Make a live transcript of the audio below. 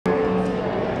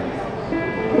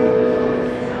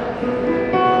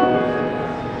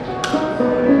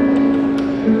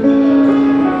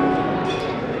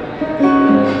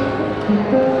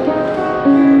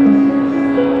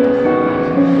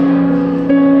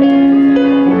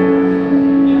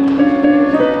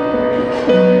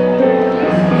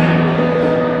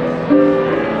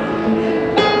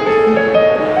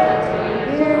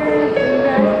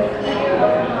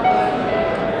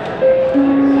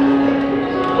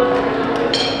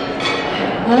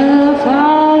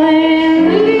falling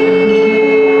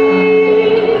leaves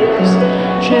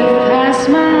drift past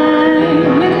my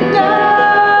window.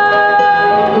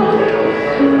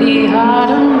 The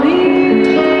autumn leaves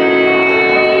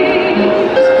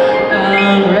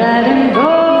of red and gold.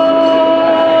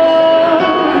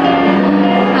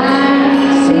 I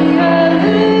see your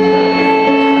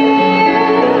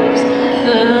lips,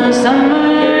 the summer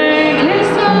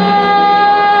kisses,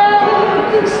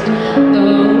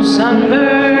 those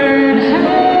sunburned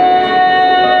hands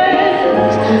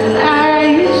I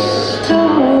used to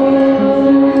hold.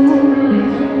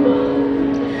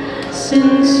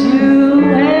 Since you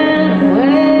went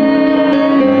away,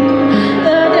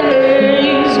 the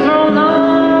days grow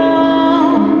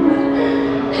long,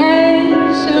 and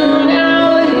soon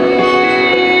I'll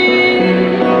hear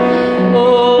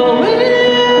oh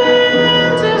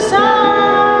winter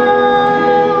song.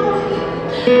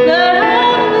 That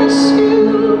I miss you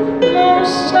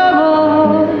most of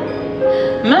all,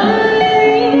 my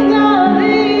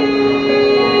darling.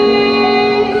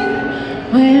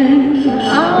 When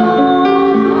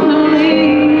autumn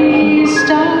leaves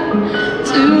start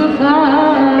to fly.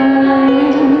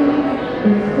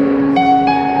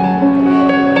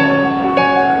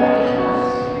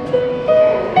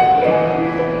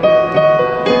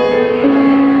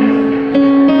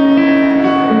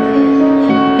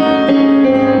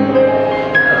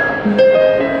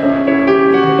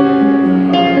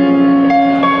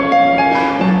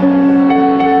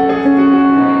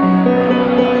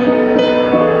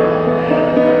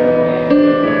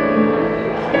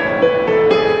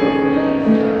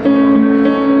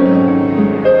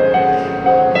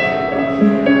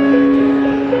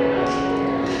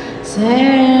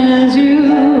 Since you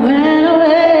went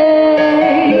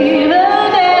away, the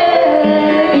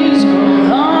days grow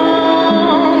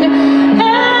long, and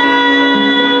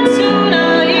soon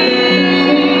I'll hear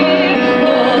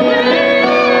the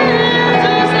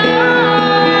winter song.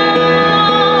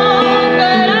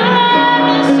 But I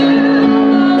miss you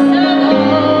most of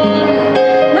all,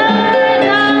 my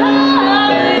darling.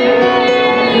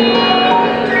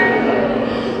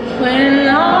 When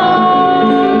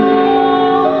autumn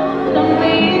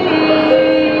leaves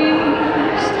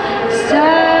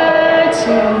start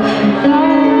to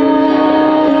fall.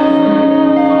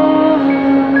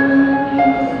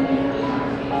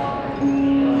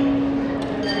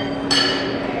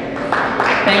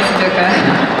 Thanks, Udoka.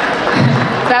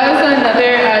 That was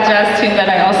another jazz tune that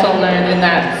I also learned in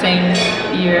that same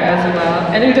year as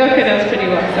well. And Udoka knows pretty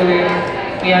well, so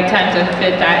we had time to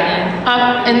fit that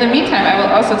in the meantime, I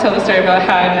will also tell the story about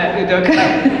how I met Udoka.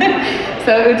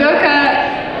 So Udoka,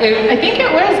 I think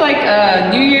it was like a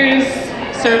New Year's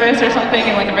service or something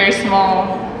in like a very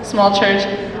small church.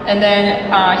 And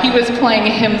then he was playing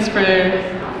hymns for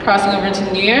crossing over into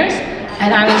New Year's.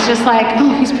 And I was just like,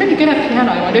 oh, he's pretty good at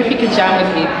piano. I wonder if he could jam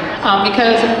with me.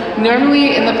 Because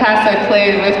normally in the past I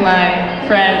played with my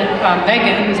friend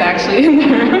Megan, who's actually in the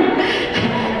room.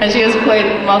 And she has played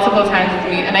multiple times with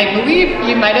me. And I believe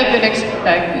you might have been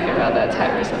expecting around that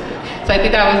time or something. So I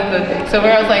think that was the thing. So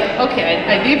where I was like, okay,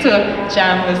 I need to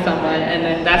jam with someone. And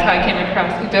then that's how I came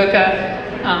across Udoka.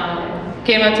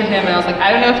 Came up to him and I was like, I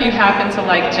don't know if you happen to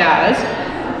like jazz.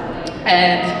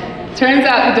 And turns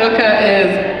out Udoka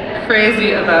is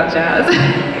crazy about jazz.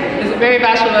 He's very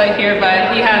bashful right here,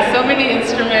 but he has so many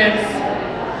instruments.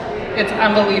 It's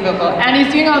unbelievable. And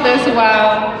he's doing all this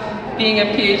while being a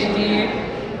PhD,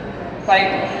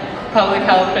 like public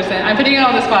health person. I'm putting it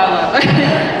on the spot a lot.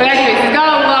 But anyways, he's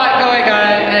got a lot going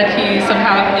on and he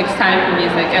somehow makes time for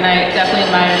music. And I definitely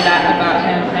admire that about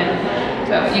him. And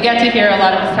so you get to hear a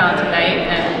lot of his talent tonight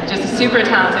and just a super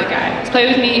talented guy. He's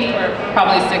played with me for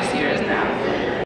probably 6 years.